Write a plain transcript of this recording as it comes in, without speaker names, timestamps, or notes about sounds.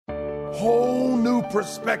whole new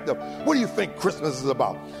perspective. What do you think Christmas is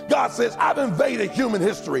about? God says, I've invaded human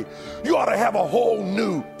history. You ought to have a whole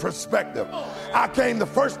new perspective. I came the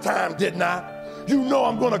first time, didn't I? You know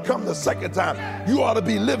I'm going to come the second time. You ought to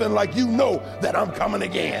be living like you know that I'm coming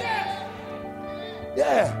again.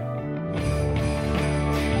 Yeah.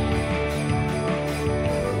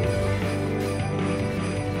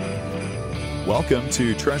 Welcome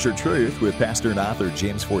to Treasure Truth with pastor and author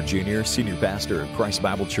James Ford Jr., senior pastor of Christ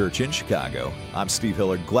Bible Church in Chicago. I'm Steve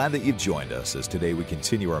Hillard. Glad that you've joined us as today we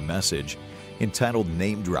continue our message entitled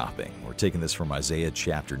Name Dropping. We're taking this from Isaiah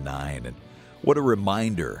chapter 9. And what a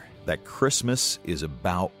reminder that Christmas is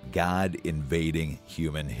about God invading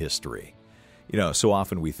human history. You know, so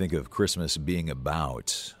often we think of Christmas being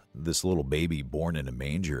about this little baby born in a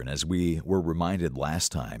manger. And as we were reminded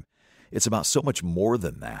last time, it's about so much more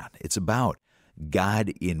than that. It's about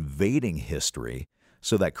God invading history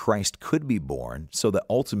so that Christ could be born, so that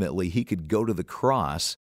ultimately he could go to the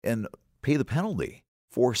cross and pay the penalty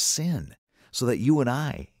for sin, so that you and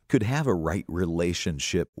I could have a right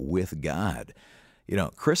relationship with God. You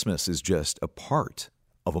know, Christmas is just a part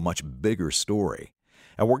of a much bigger story.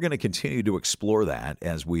 And we're going to continue to explore that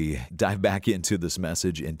as we dive back into this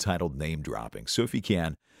message entitled Name Dropping. So if you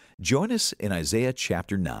can, join us in Isaiah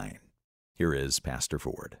chapter 9. Here is Pastor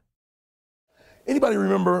Ford. Anybody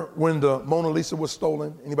remember when the Mona Lisa was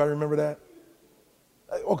stolen? Anybody remember that?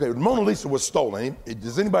 Okay, the Mona Lisa was stolen.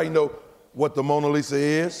 Does anybody know what the Mona Lisa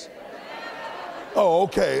is? Oh,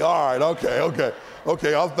 okay, all right,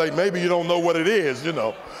 okay. I'll think maybe you don't know what it is, you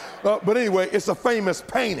know. But anyway, it's a famous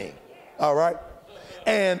painting, all right?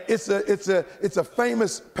 And it's a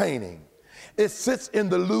famous painting. It sits in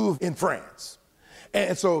the Louvre in France.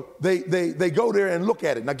 And so they go there and look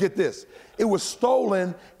at it. Now get this. It was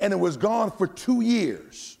stolen and it was gone for 2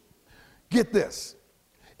 years. Get this.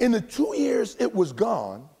 In the 2 years it was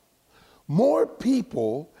gone, more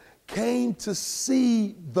people came to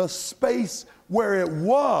see the space where it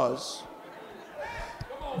was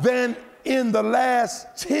than in the last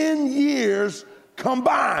 10 years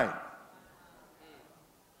combined.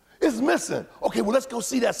 It's missing. Okay, well, let's go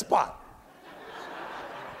see that spot.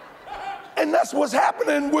 And that's what's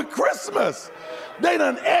happening with Christmas. They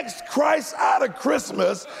done X Christ out of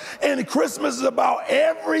Christmas, and Christmas is about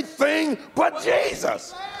everything but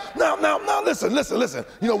Jesus. Now, listen.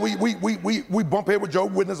 You know, we bump head with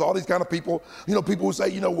Jehovah's Witness, all these kind of people. You know, people who say,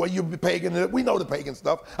 you know, well, you're pagan. We know the pagan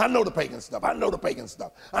stuff. I know the pagan stuff.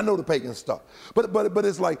 But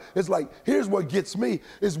it's like, here's what gets me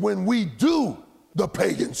is when we do the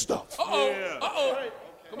pagan stuff. Come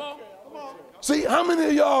on. See, how many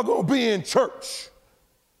of y'all gonna be in church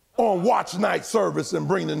on watch night service and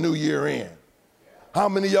bring the new year in? How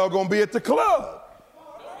many of y'all gonna be at the club?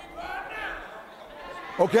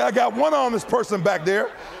 Okay, I got one honest person back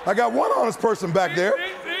there.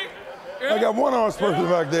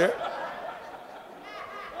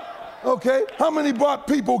 Okay, how many brought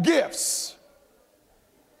people gifts?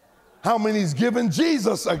 How many's given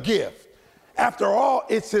Jesus a gift? After all,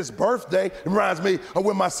 it's his birthday. It reminds me of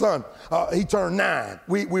when my son, he turned 9.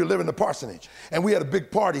 We were living in the parsonage, and we had a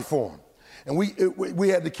big party for him. And we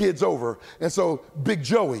had the kids over. And so Big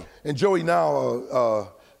Joey, and Joey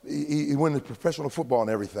now, he went into professional football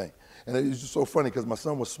and everything. And it was just so funny because my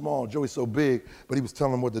son was small, Joey's so big, but he was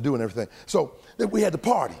telling him what to do and everything. So we had the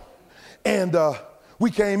party. And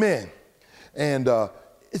we came in, and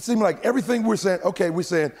it seemed like everything we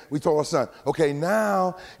told our son, okay,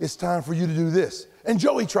 now it's time for you to do this. And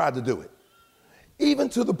Joey tried to do it. Even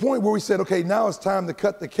to the point where we said, okay, now it's time to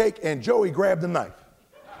cut the cake, and Joey grabbed the knife.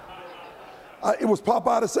 It was pop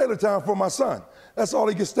out of Sailor Town for my son. That's all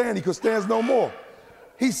he could stand. He could stand no more.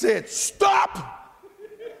 He said, stop.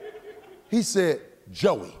 He said,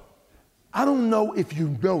 Joey, I don't know if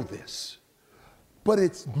you know this, but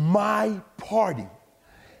it's my party.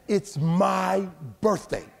 It's my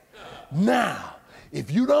birthday. Now,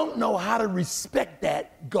 if you don't know how to respect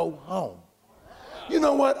that, go home. You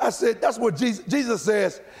know what? I said, that's what Jesus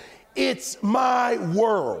says. It's my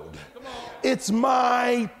world. It's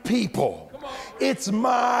my people. It's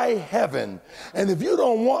my heaven. And if you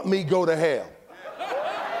don't want me, go to hell.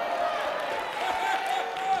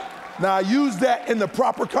 Now, I use that in the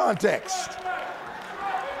proper context.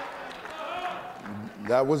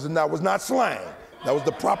 That was not slang. That was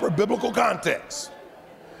the proper biblical context.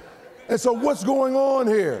 And so what's going on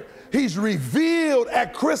here? He's revealed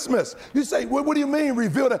at Christmas. You say, what do you mean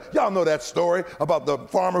revealed? Y'all know that story about the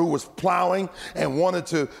farmer who was plowing and wanted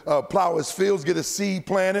to plow his fields, get his seed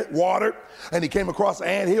planted, watered, and he came across the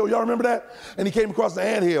anthill. Y'all remember that? And he came across the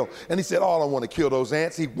anthill, and he said, oh, I want to kill those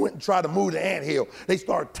ants. He went and tried to move the anthill. They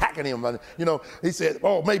started attacking him. And, he said,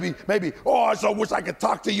 oh, maybe, oh, I so wish I could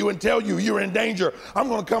talk to you and tell you you're in danger. I'm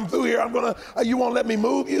going to come through here. You won't let me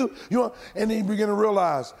move you? And he began to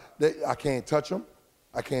realize that I can't touch him.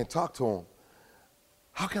 I can't talk to him.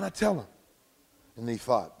 How can I tell him? And he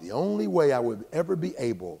thought, the only way I would ever be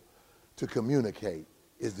able to communicate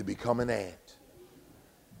is to become an ant.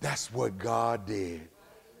 That's what God did.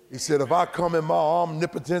 He said, if I come in my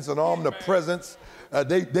omnipotence and omnipresence,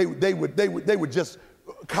 they would just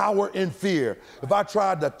cower in fear. If I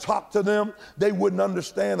tried to talk to them, they wouldn't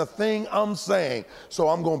understand a thing I'm saying. So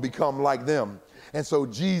I'm going to become like them. And so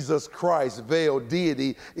Jesus Christ veiled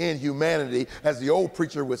deity in humanity, as the old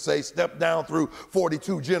preacher would say, stepped down through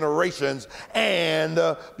 42 generations and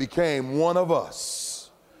became one of us.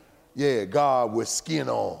 Yeah, God with skin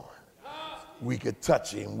on. We could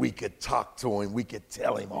touch him. We could talk to him. We could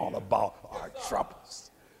tell him all about our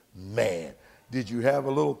troubles. Man, did you have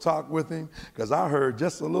a little talk with him? Because I heard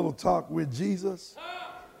just a little talk with Jesus.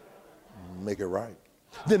 Make it right.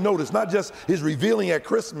 Then notice not just his revealing at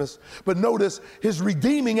Christmas, but notice his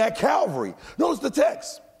redeeming at Calvary. Notice the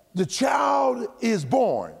text. The child is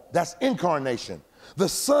born. That's incarnation. The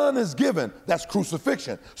son is given. That's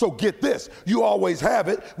crucifixion. So get this. You always have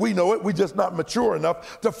it. We know it. We're just not mature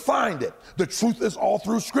enough to find it. The truth is all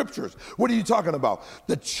through scriptures. What are you talking about?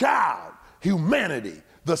 The child, humanity,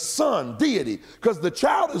 the son, deity, because the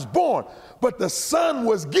child is born, but the son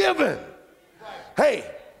was given.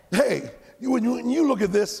 Hey. When you look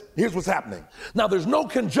at this, here's what's happening. Now, there's no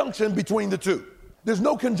conjunction between the two. There's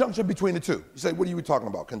no conjunction between the two. You say, what are you talking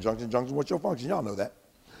about? Conjunction, what's your function? Y'all know that.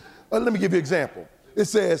 Let me give you an example. It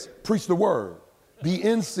says, preach the word. Be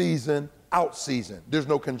in season, out season. There's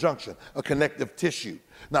no conjunction, a connective tissue.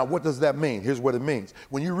 Now, what does that mean? Here's what it means.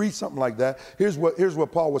 When you read something like that, here's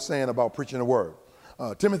what Paul was saying about preaching the word.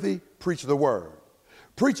 Timothy, preach the word.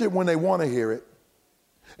 Preach it when they want to hear it,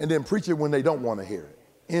 and then preach it when they don't want to hear it.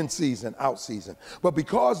 In season, out season. But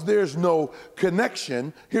because there's no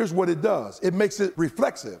connection, here's what it does. It makes it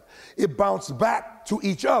reflexive. It bounces back to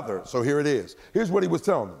each other. So here it is. Here's what he was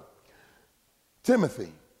telling them.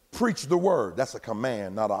 Timothy, preach the word. That's a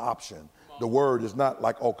command, not an option. The word is not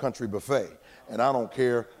like Old Country Buffet. And I don't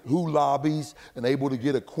care who lobbies and able to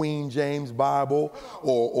get a Queen James Bible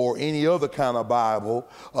or any other kind of Bible,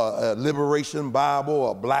 a Liberation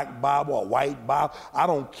Bible, a black Bible, a white Bible. I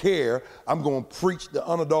don't care. I'm going to preach the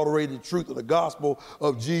unadulterated truth of the gospel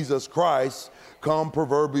of Jesus Christ, come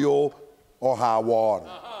proverbial or high water.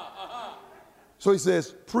 So he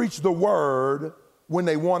says, preach the word when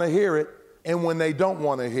they want to hear it and when they don't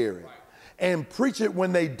want to hear it. And preach it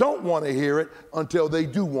when they don't want to hear it until they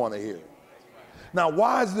do want to hear it. Now,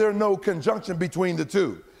 why is there no conjunction between the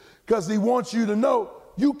two? Because he wants you to know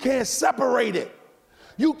you can't separate it.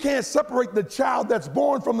 You can't separate the child that's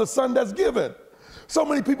born from the son that's given. So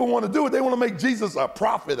many people want to do it. They want to make Jesus a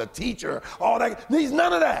prophet, a teacher, all that. He's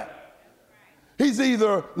none of that. He's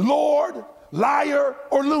either Lord, liar,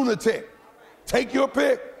 or lunatic. Take your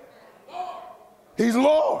pick. He's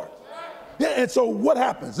Lord. Yeah, and so what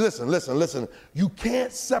happens? Listen. You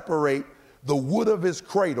can't separate the wood of his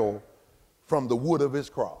cradle from the wood of his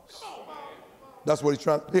cross. That's what he's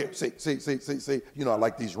trying to, here, see. I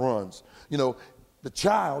like these runs. The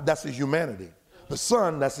child, that's his humanity. The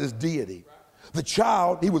son, that's his deity. The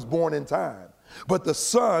child, he was born in time. But the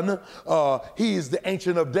son, he is the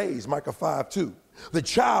Ancient of Days, Micah 5:2. The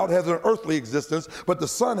child has an earthly existence, but the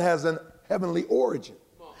son has an heavenly origin.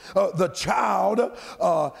 The child,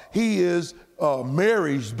 he is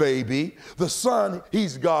Mary's baby. The son,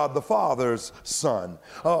 he's God the Father's son.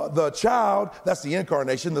 The child, that's the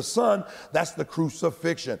incarnation. The son, that's the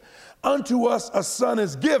crucifixion. Unto us a son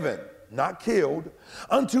is given, not killed.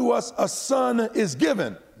 Unto us a son is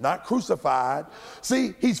given, not crucified.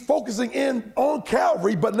 See, he's focusing in on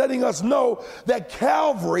Calvary, but letting us know that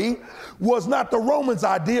Calvary was not the Romans'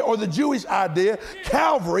 idea or the Jewish idea.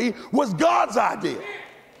 Calvary was God's idea.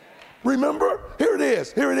 Remember? Here it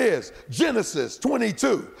is. Genesis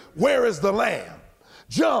 22. Where is the Lamb?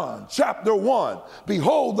 John chapter 1.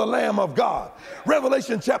 Behold the Lamb of God.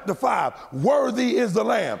 Revelation chapter 5. Worthy is the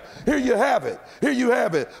Lamb. Here you have it.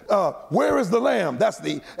 Where is the Lamb? That's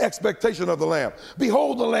the expectation of the Lamb.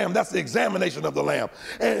 Behold the Lamb. That's the examination of the Lamb.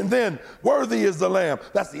 And then worthy is the Lamb.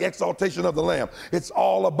 That's the exaltation of the Lamb. It's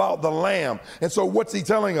all about the Lamb. And so what's he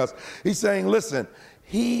telling us? He's saying, listen,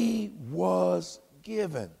 he was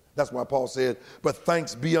given. That's why Paul said, but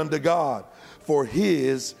thanks be unto God for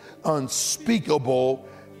his unspeakable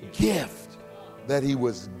gift that he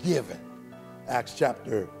was given. Acts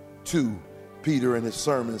chapter 2, Peter in his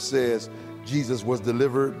sermon says, Jesus was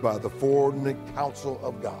delivered by the foreknowledge counsel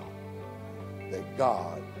of God, that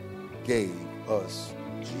God gave us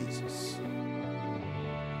Jesus.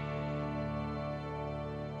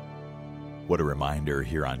 What a reminder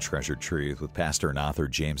here on Treasured Truth with pastor and author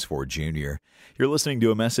James Ford Jr. You're listening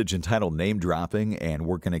to a message entitled Name Dropping, and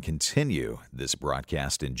we're going to continue this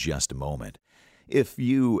broadcast in just a moment. If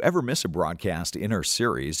you ever miss a broadcast in our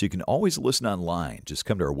series, you can always listen online. Just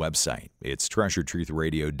come to our website. It's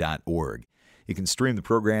treasuredtruthradio.org. You can stream the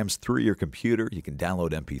programs through your computer. You can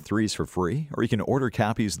download MP3s for free, or you can order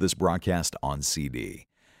copies of this broadcast on CD.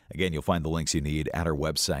 Again, you'll find the links you need at our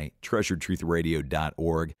website,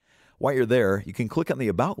 treasuredtruthradio.org. While you're there, you can click on the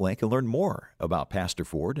About link and learn more about Pastor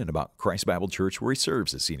Ford and about Christ Bible Church, where he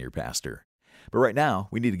serves as senior pastor. But right now,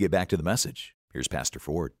 we need to get back to the message. Here's Pastor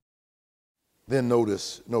Ford. Then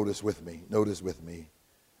notice with me,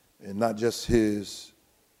 and not just his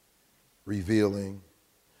revealing,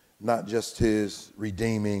 not just his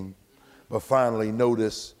redeeming, but finally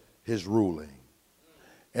notice his ruling.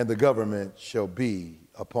 And the government shall be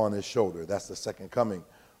upon his shoulder. That's the second coming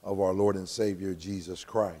of our Lord and Savior, Jesus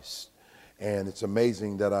Christ. And it's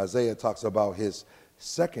amazing that Isaiah talks about his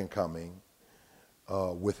second coming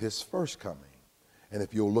with his first coming. And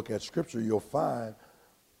if you'll look at Scripture, you'll find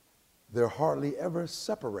they're hardly ever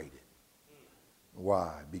separated.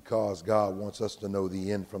 Why? Because God wants us to know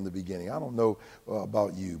the end from the beginning. I don't know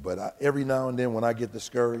about you, but every now and then when I get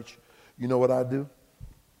discouraged, you know what I do?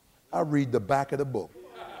 I read the back of the book.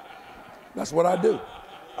 That's what I do.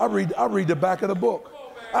 I read the back of the book.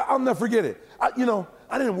 I'll never forget it. I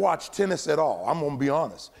didn't watch tennis at all. I'm going to be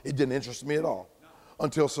honest. It didn't interest me at all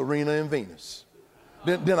until Serena and Venus.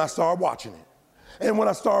 Then I started watching it. And when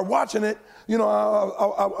I started watching it, I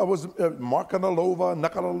was Nakalalova,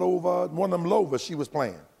 one of them Lovas she was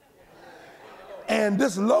playing. And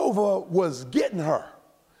this Lova was getting her.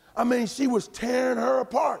 I mean, she was tearing her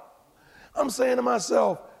apart. I'm saying to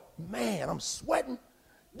myself, man, I'm sweating.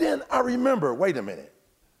 Then I remember, wait a minute.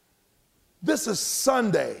 This is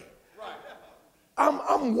Sunday.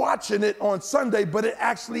 I'm watching it on Sunday, but it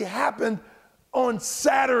actually happened on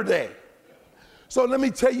Saturday. So let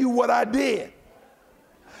me tell you what I did.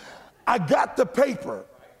 I got the paper,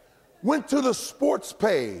 went to the sports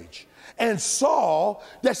page, and saw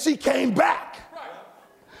that she came back.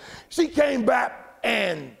 She came back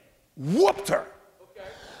and whooped her.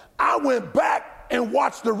 I went back and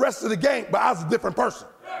watched the rest of the game, but I was a different person.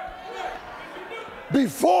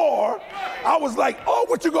 Before, I was like, oh,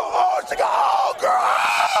 what you go? Oh, she go, oh,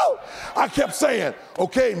 girl. I kept saying,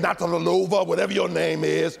 okay, Natalalova, whatever your name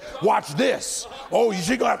is, watch this. Oh,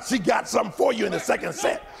 she got something for you in the second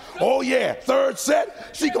set. Oh, yeah, third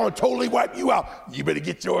set, she gonna totally wipe you out. You better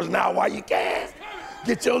get yours now while you can.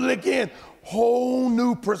 Get your lick in. Whole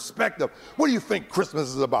new perspective. What do you think Christmas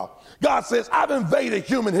is about? God says, I've invaded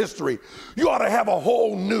human history. You ought to have a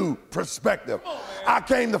whole new perspective. I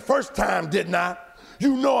came the first time, didn't I?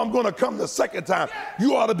 You know I'm going to come the second time.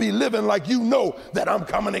 You ought to be living like you know that I'm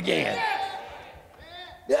coming again.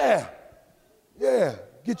 Yeah.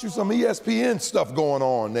 Get you some ESPN stuff going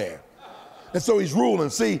on there. And so he's ruling.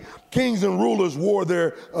 See, kings and rulers wore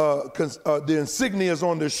their insignias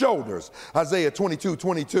on their shoulders. Isaiah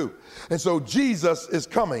 22:22. And so Jesus is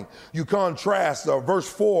coming. You contrast verse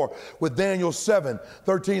 4 with Daniel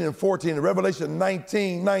 7:13 and 14, and Revelation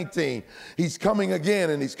 19:19. He's coming again,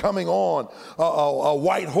 and he's coming on a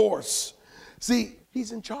white horse. See,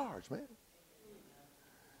 he's in charge, man.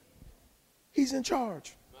 He's in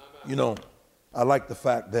charge. I like the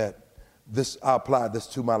fact that I applied this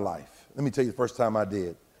to my life. Let me tell you the first time I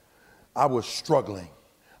did. I was struggling.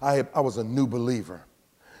 I was a new believer.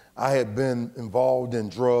 I had been involved in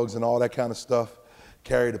drugs and all that kind of stuff,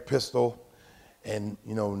 carried a pistol. And,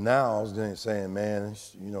 now I was saying, man,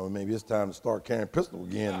 maybe it's time to start carrying a pistol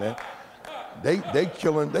again, man. They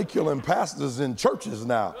killing pastors in churches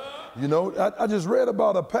now. I just read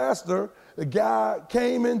about a pastor. The guy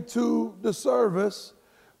came into the service,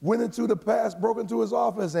 went into broke into his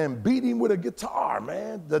office and beat him with a guitar,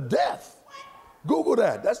 man, to death. Google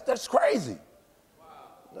that. That's crazy.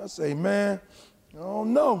 I say, man, I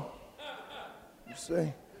don't know. You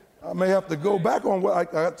say, I may have to go back on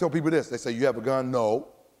what I tell people this. They say, you have a gun? No.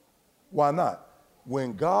 Why not?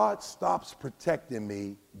 When God stops protecting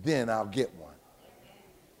me, then I'll get one.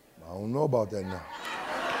 I don't know about that now.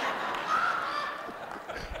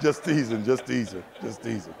 Just teasing.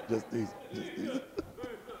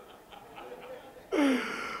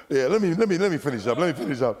 Yeah, let me finish up.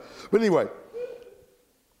 But anyway,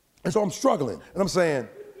 and so I'm struggling, and I'm saying,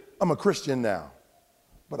 I'm a Christian now,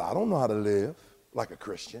 but I don't know how to live like a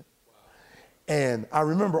Christian. And I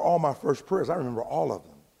remember all my first prayers. I remember all of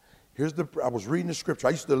them. I was reading the scripture. I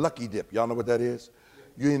used to lucky dip. Y'all know what that is?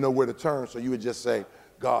 You didn't know where to turn, so you would just say,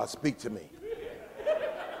 God, speak to me.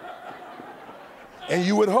 And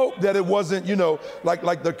you would hope that it wasn't,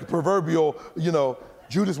 like the proverbial,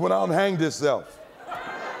 Judas went out and hanged himself.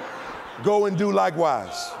 Go and do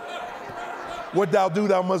likewise. What thou do,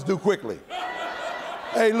 thou must do quickly.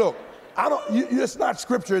 Hey, look, it's not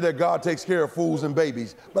scripture that God takes care of fools and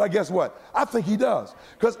babies, but I guess what? I think he does.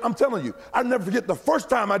 Because I'm telling you, I'll never forget the first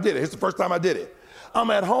time I did it. It's the first time I did it.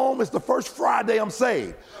 I'm at home. It's the first Friday I'm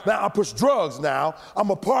saved. Now, I push drugs now.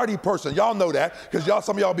 I'm a party person. Y'all know that because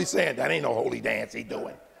some of y'all be saying, that ain't no holy dance he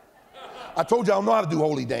doing. I told you I don't know how to do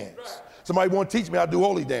holy dance. Somebody want to teach me how to do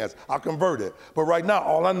holy dance. I'll convert it. But right now,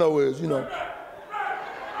 all I know is,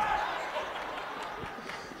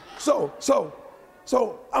 So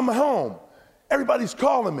I'm at home. Everybody's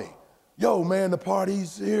calling me. Yo, man, the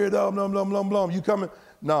party's here. Blum, blum, blum, blum. You coming?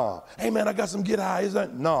 No. Hey, man, I got some get high. Is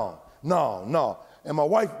that? No. And my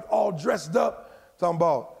wife all dressed up, talking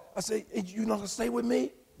about, I say, hey, you not gonna stay with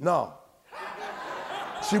me? No.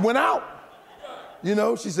 She went out.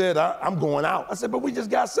 She said, I'm going out. I said, but we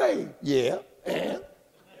just got saved. Yeah, and?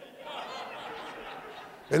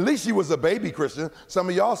 At least she was a baby Christian. Some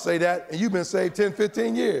of y'all say that, and you've been saved 10,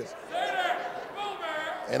 15 years.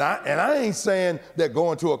 And I ain't saying that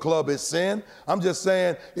going to a club is sin. I'm just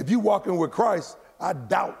saying, if you walking with Christ, I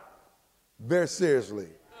doubt very seriously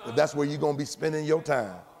that that's where you're going to be spending your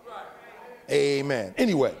time. Amen.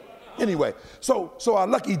 Anyway, so I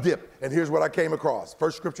lucky dipped, and here's what I came across.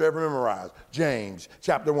 First scripture ever memorized, James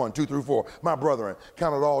chapter 1, 2-4. My brethren,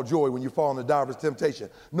 count it all joy when you fall into diverse temptation,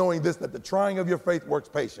 knowing this, that the trying of your faith works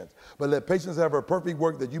patience. But let patience have her perfect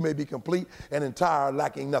work, that you may be complete and entire,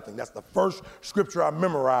 lacking nothing. That's the first scripture I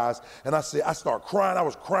memorized, and I start crying. I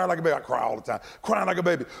was crying like a baby. I cry all the time, crying like a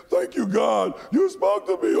baby. Thank you, God. You spoke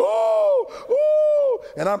to me. Oh.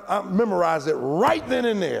 And I memorized it right then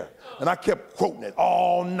and there. And I kept quoting it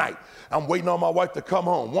all night. I'm waiting on my wife to come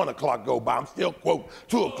home. 1 o'clock go by, I'm still quote.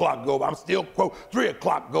 2 o'clock go by, I'm still quote. 3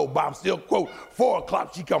 o'clock go by, I'm still quote. 4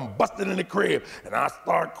 o'clock, she come busting in the crib, and I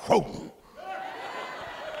start quoting.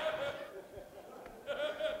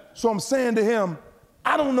 So I'm saying to him,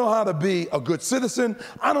 I don't know how to be a good citizen.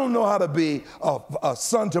 I don't know how to be a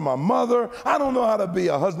son to my mother. I don't know how to be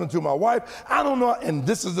a husband to my wife. I don't know. And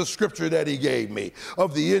this is the scripture that he gave me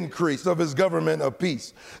of the increase of his government of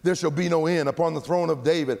peace. There shall be no end upon the throne of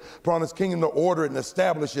David, upon his kingdom to order it and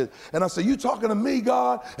establish it. And I said, you talking to me,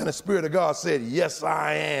 God? And the Spirit of God said, yes,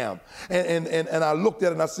 I am. And I looked at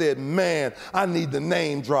it and I said, man, I need the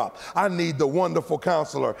name drop. I need the wonderful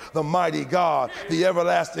counselor, the mighty God, the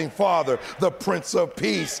everlasting Father, the Prince of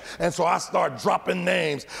Peace. And so I start dropping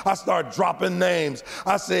names. I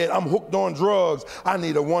said, I'm hooked on drugs. I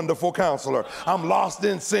need a wonderful counselor. I'm lost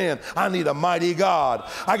in sin. I need a mighty God.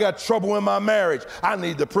 I got trouble in my marriage. I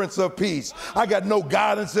need the Prince of Peace. I got no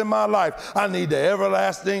guidance in my life. I need the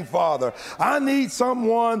everlasting Father. I need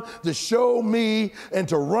someone to show me and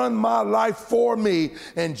to run my life for me.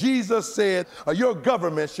 And Jesus said, your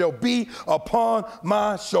government shall be upon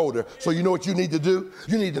my shoulder. So you know what you need to do?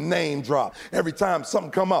 You need to name drop. Every time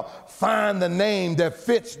something come up, find the name that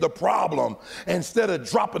fits the problem. Instead of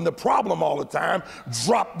dropping the problem all the time,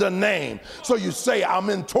 drop the name. So you say,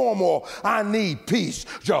 I'm in turmoil. I need peace.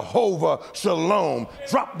 Jehovah Shalom.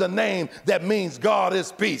 Drop the name that means God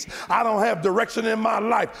is peace. I don't have direction in my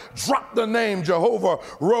life. Drop the name Jehovah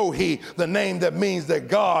Rohi, the name that means that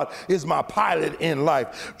God is my pilot in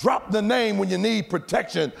life. Drop the name when you need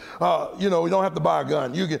protection. You don't have to buy a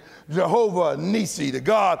gun. You get Jehovah Nisi, the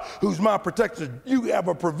God who's my protector. You have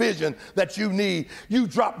a provision that you need. You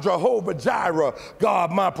drop Jehovah Jireh,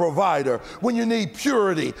 God my provider. When you need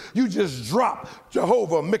purity, you just drop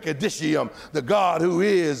Jehovah Mikadishim, the God who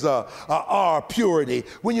is our purity.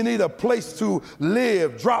 When you need a place to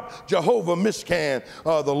live, drop Jehovah Mishkan,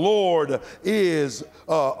 the Lord is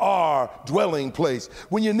our dwelling place.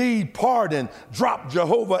 When you need pardon, drop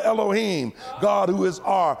Jehovah Elohim, God who is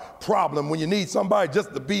our problem. When you need somebody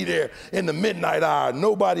just to be there in the midnight hour,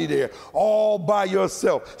 nobody there, all by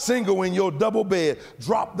yourself, single in your double bed,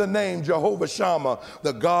 drop the name Jehovah Shammah,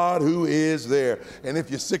 the God who is there. And if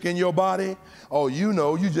you're sick in your body,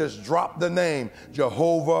 you just drop the name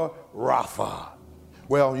Jehovah Rapha.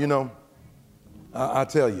 Well, I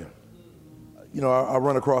tell you, I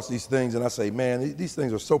run across these things and I say, man, these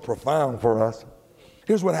things are so profound for us.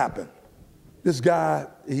 Here's what happened. This guy,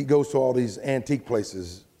 he goes to all these antique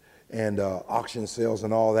places and auction sales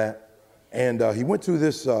and all that. And he went to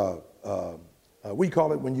this, what do you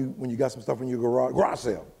call it when you got some stuff in your garage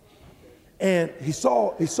sale? And he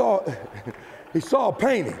saw a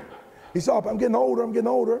painting. I'm getting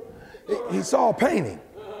older. He saw a painting.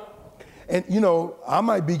 And you know, I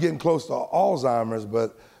might be getting close to Alzheimer's,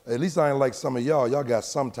 but at least I ain't like some of y'all. Y'all got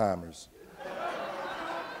sometimers.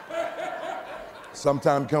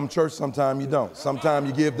 Sometime you come to church, sometime you don't. Sometime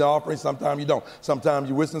you give the offering, sometime you don't. Sometimes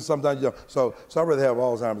you listen, sometimes you don't. So I'd rather have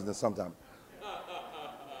Alzheimer's than sometime.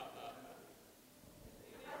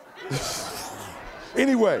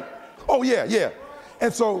 Anyway, yeah.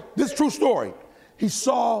 And so this true story, he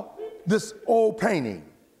saw this old painting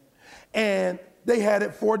and they had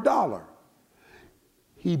it for $1.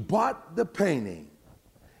 He bought the painting,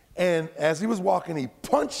 and as he was walking, he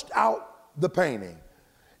punched out the painting.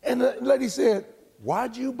 And the lady said,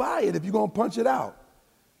 "Why'd you buy it if you're going to punch it out?"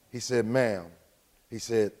 He said, "Ma'am," he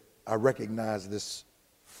said, "I recognize this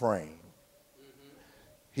frame."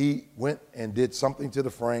 He went and did something to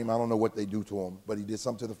the frame. I don't know what they do to him, but he did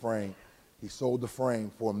something to the frame. He sold the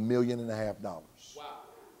frame for $1.5 million. Wow.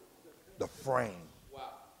 The frame.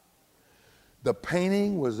 Wow. The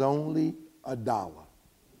painting was only $1.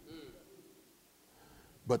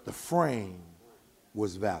 But the frame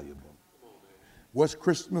was valuable. What's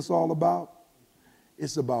Christmas all about?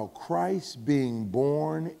 It's about Christ being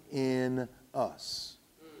born in us.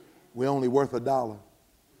 We're only worth $1.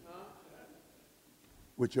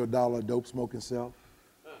 With your $1 dope smoking self,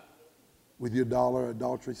 with your $1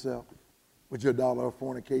 adultery self, with your $1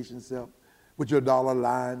 fornication self, with your $1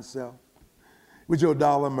 lying self, with your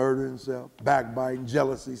 $1 murdering self, backbiting,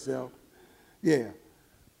 jealousy self. Yeah.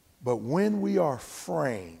 But when we are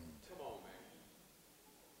framed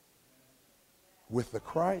with the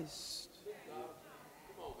Christ,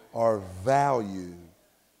 our value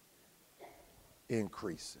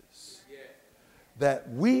increases. That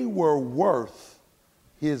we were worth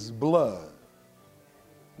his blood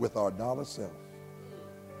with our $1 self.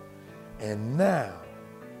 And now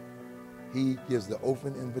he gives the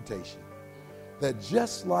open invitation that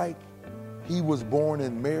just like he was born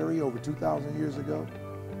in Mary over 2,000 years ago,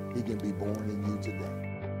 he can be born in you today.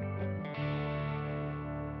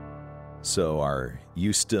 So are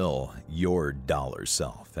you still your $1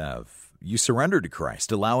 self? Have you surrendered to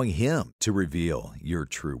Christ, allowing him to reveal your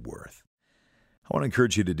true worth? I want to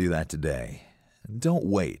encourage you to do that today. Don't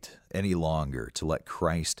wait any longer to let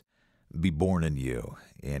Christ be born in you.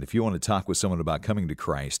 And if you want to talk with someone about coming to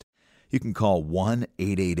Christ, you can call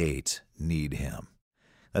 1-888-NEED-HIM.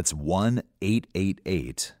 That's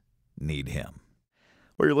 1-888-NEED-HIM.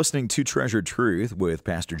 Well, you're listening to Treasured Truth with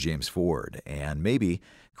Pastor James Ford, and maybe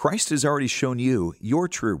Christ has already shown you your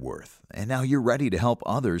true worth, and now you're ready to help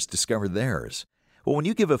others discover theirs. Well, when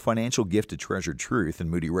you give a financial gift to Treasured Truth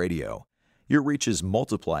and Moody Radio, your reach is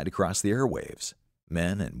multiplied across the airwaves.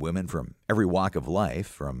 Men and women from every walk of life,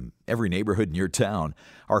 from every neighborhood in your town,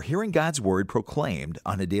 are hearing God's Word proclaimed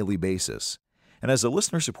on a daily basis. And as a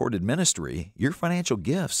listener-supported ministry, your financial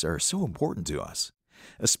gifts are so important to us,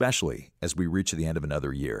 especially as we reach the end of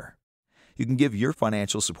another year. You can give your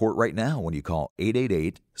financial support right now when you call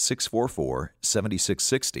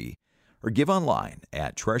 888-644-7660 or give online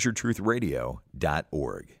at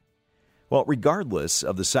treasuretruthradio.org. Well, regardless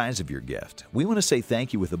of the size of your gift, we want to say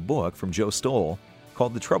thank you with a book from Joe Stoll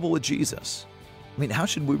called The Trouble with Jesus. I mean, how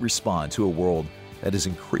should we respond to a world that is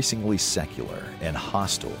increasingly secular and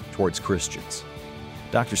hostile towards Christians?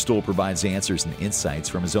 Dr. Stoll provides answers and insights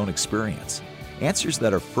from his own experience, answers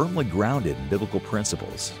that are firmly grounded in biblical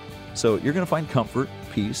principles. So you're going to find comfort,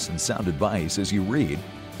 peace, and sound advice as you read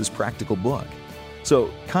this practical book. So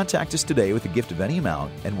contact us today with a gift of any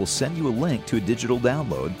amount, and we'll send you a link to a digital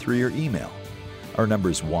download through your email. Our number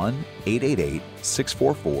is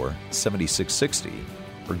 1-888-644-7660,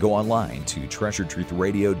 or go online to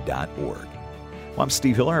treasuretruthradio.org. Well, I'm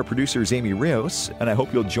Steve Hiller, our producer is Amy Rios, and I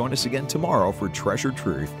hope you'll join us again tomorrow for Treasured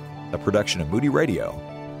Truth, a production of Moody Radio,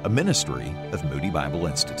 a ministry of Moody Bible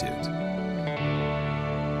Institute.